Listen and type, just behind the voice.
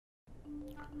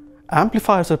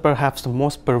Amplifiers are perhaps the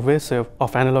most pervasive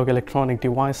of analog electronic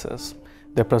devices.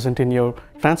 They're present in your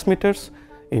transmitters,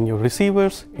 in your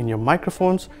receivers, in your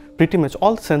microphones, pretty much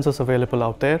all the sensors available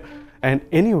out there, and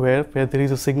anywhere where there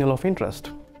is a signal of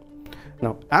interest.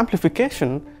 Now,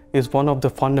 amplification is one of the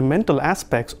fundamental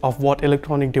aspects of what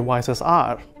electronic devices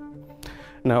are.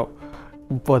 Now,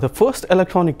 for the first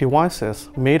electronic devices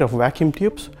made of vacuum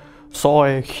tubes saw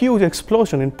a huge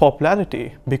explosion in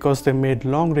popularity because they made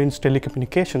long-range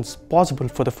telecommunications possible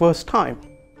for the first time.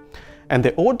 And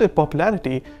they owed their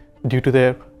popularity due to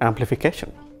their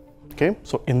amplification. Okay,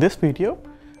 so in this video,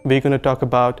 we're going to talk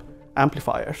about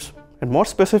amplifiers. And more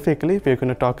specifically, we're going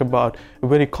to talk about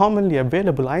very commonly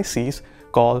available ICs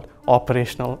called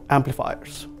operational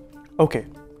amplifiers. Okay,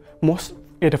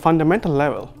 at a fundamental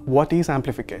level, what is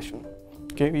amplification?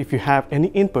 Okay, if you have any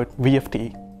input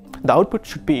VFT, the output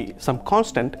should be some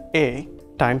constant A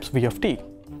times V of t.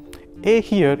 A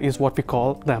here is what we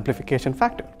call the amplification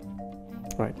factor,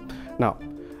 right? Now,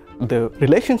 the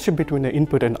relationship between the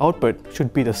input and output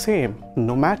should be the same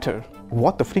no matter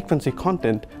what the frequency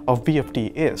content of V of t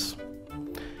is.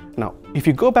 Now, if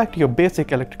you go back to your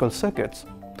basic electrical circuits,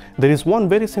 there is one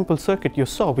very simple circuit you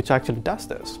saw which actually does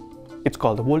this. It's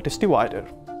called the voltage divider,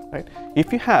 right?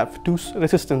 If you have two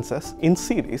resistances in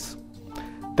series,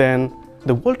 then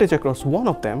the voltage across one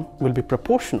of them will be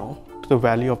proportional to the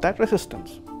value of that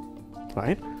resistance,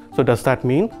 right? So does that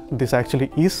mean this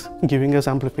actually is giving us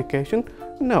amplification?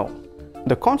 No.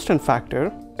 The constant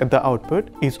factor at the output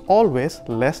is always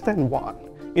less than 1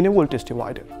 in a voltage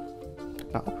divider.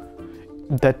 Now,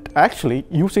 that actually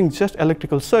using just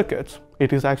electrical circuits,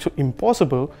 it is actually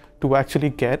impossible to actually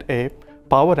get a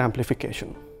power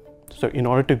amplification. So in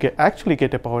order to actually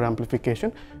get a power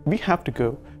amplification, we have to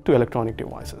go to electronic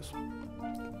devices.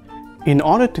 In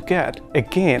order to get a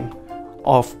gain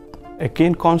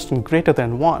constant greater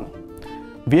than 1,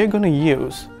 we are going to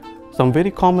use some very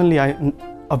commonly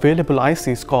available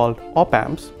ICs called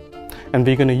op-amps, and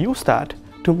we're going to use that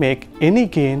to make any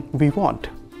gain we want.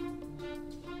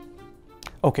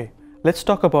 Okay, let's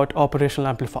talk about operational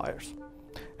amplifiers.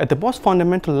 At the most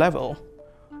fundamental level,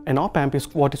 an op-amp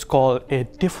is what is called a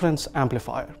difference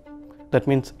amplifier. That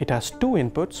means it has two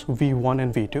inputs, V1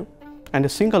 and V2, and a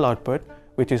single output,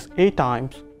 which is A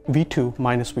times V2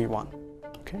 minus V1.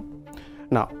 Okay.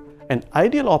 Now, an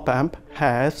ideal op-amp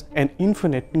has an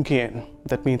infinite gain.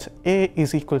 That means A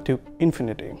is equal to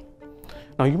infinity.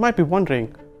 Now, you might be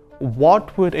wondering,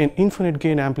 what would an infinite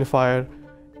gain amplifier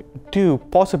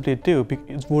possibly do?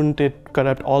 Wouldn't it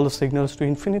corrupt all the signals to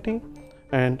infinity?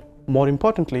 And more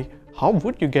importantly, how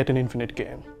would you get an infinite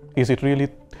gain? Is it really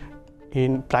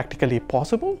practically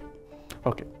possible?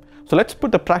 Okay. So let's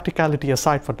put the practicality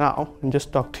aside for now and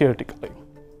just talk theoretically.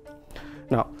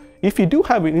 Now, if you do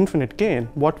have an infinite gain,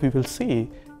 what we will see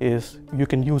is you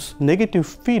can use negative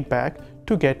feedback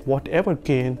to get whatever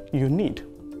gain you need.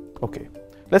 Okay,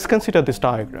 let's consider this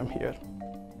diagram here.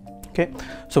 Okay,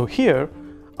 so here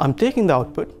I'm taking the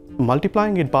output,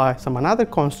 multiplying it by some another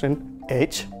constant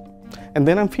h, and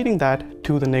then I'm feeding that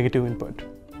to the negative input.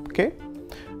 Okay,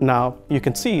 now you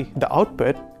can see the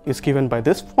output is given by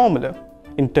this formula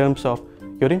in terms of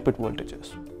your input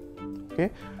voltages.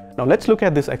 Okay, now let's look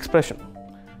at this expression.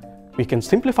 We can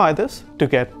simplify this to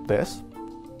get this.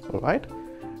 All right,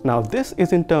 now this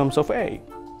is in terms of A.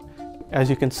 As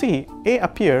you can see, A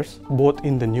appears both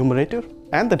in the numerator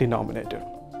and the denominator.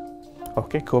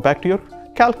 Okay, go back to your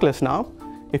calculus now.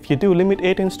 If you do limit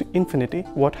A tends to infinity,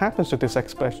 what happens to this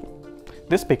expression?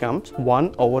 This becomes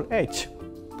 1 over h.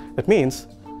 That means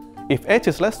if h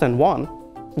is less than 1,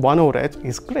 1 over h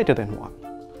is greater than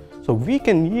 1. So we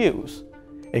can use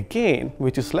a gain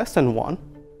which is less than 1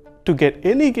 to get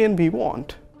any gain we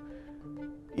want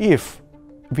if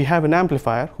we have an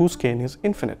amplifier whose gain is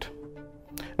infinite.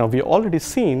 Now, we already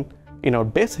seen in our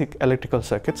basic electrical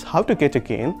circuits how to get a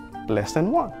gain less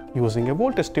than 1 using a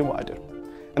voltage divider,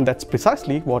 and that's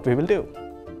precisely what we will do.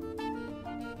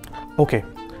 Okay,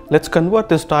 let's convert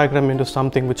this diagram into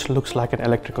something which looks like an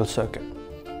electrical circuit.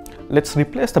 Let's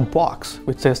replace the box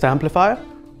which says the amplifier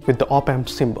with the op-amp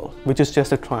symbol, which is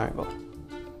just a triangle.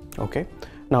 Okay,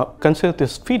 now consider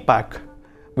this feedback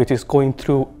which is going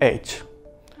through h,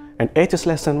 and h is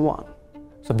less than 1.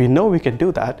 So we know we can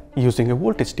do that using a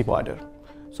voltage divider.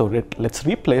 So let's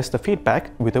replace the feedback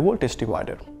with a voltage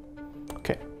divider.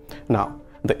 Okay, now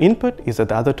the input is at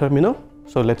the other terminal,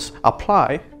 so let's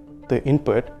apply the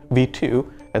input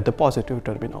V2 at the positive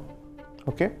terminal.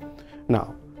 Okay,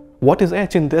 now what is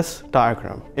h in this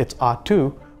diagram? It's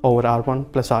R2 over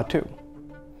R1 plus R2.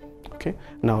 Okay,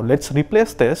 now let's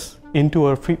replace this into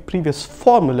our previous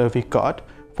formula we got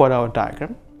for our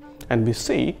diagram, and we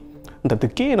see that the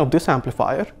gain of this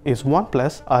amplifier is 1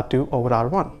 plus R2 over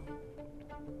R1.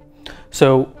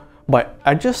 So by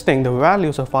adjusting the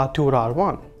values of R2 or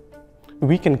R1,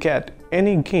 we can get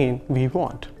any gain we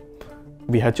want.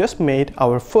 We have just made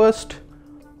our first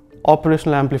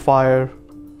operational amplifier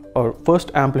or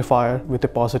first amplifier with a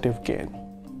positive gain.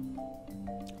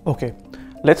 Okay,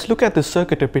 let's look at this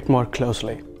circuit a bit more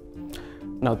closely.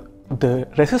 Now, the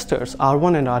resistors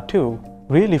R1 and R2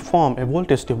 really form a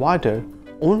voltage divider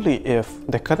only if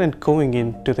the current going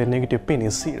into the negative pin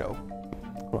is 0,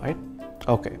 right?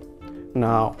 Okay,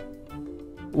 now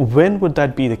when would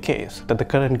that be the case, that the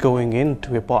current going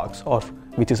into a box or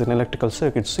which is an electrical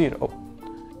circuit 0?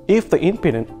 If the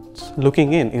impedance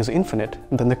looking in is infinite,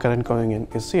 then the current going in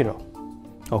is 0.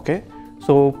 Okay,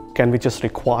 so can we just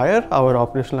require our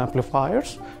operational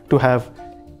amplifiers to have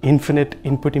infinite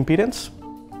input impedance?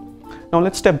 Now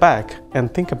let's step back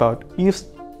and think about, is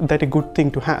that a good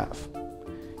thing to have?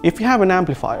 If you have an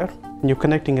amplifier and you're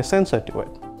connecting a sensor to it,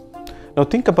 now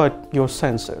think about your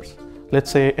sensors. Let's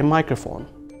say a microphone.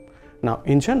 Now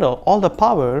in general, all the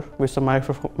power which the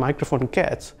microphone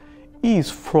gets is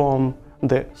from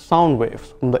the sound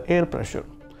waves, from the air pressure.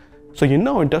 So you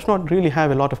know it does not really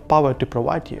have a lot of power to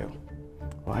provide you,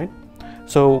 right?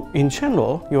 So in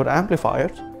general, your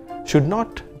amplifiers should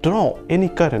not draw any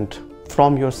current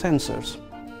from your sensors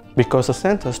because the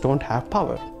sensors don't have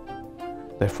power.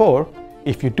 Therefore,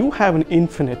 if you do have an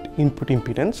infinite input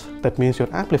impedance, that means your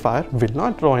amplifier will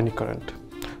not draw any current.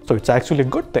 So it's actually a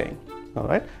good thing, all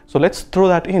right? So let's throw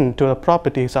that into the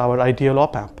properties of our ideal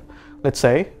op-amp. Let's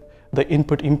say the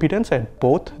input impedance at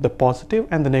both the positive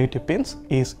and the negative pins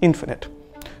is infinite.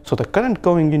 So the current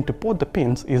going into both the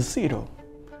pins is 0.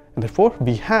 And therefore,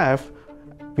 we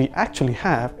actually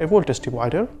have a voltage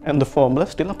divider and the formula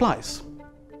still applies.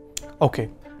 Okay,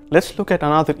 let's look at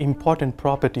another important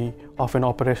property of an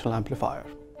operational amplifier.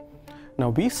 Now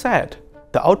we said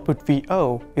the output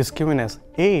VO is given as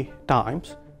A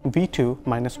times V2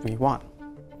 minus V1.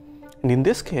 And in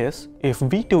this case, if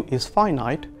V2 is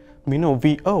finite, we know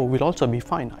VO will also be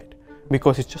finite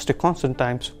because it's just a constant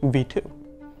times V2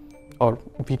 or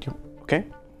V2, okay?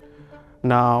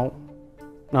 Now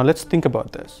let's think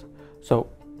about this. So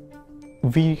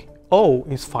VO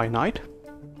is finite,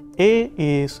 A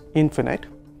is infinite,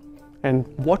 and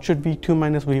what should V2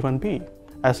 minus V1 be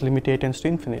as limit A tends to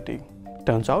infinity?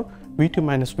 Turns out V2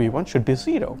 minus V1 should be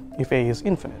 0 if A is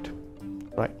infinite,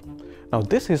 right? Now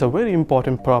this is a very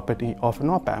important property of an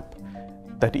op-amp.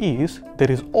 That is, there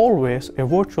is always a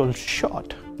virtual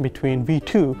short between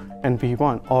V2 and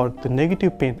V1, or the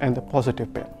negative pin and the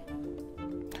positive pin.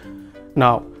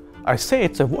 Now, I say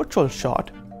it's a virtual short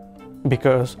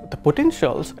because the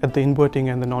potentials at the inverting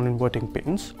and the non-inverting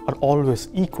pins are always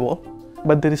equal,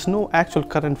 but there is no actual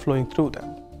current flowing through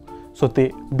them. So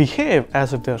they behave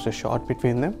as if there's a short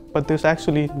between them, but there's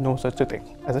actually no such a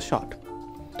thing as a short.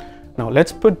 Now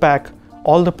let's put back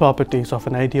all the properties of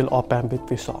an ideal op-amp which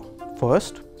we saw.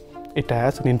 First, it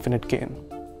has an infinite gain.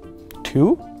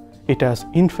 2, it has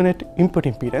infinite input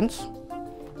impedance.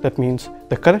 That means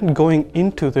the current going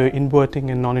into the inverting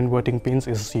and non-inverting pins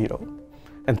is 0.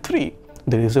 And 3,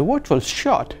 there is a virtual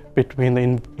short between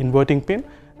the inverting pin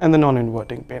and the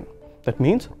non-inverting pin. That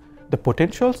means the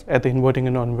potentials at the inverting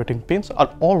and non-inverting pins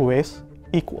are always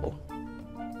equal.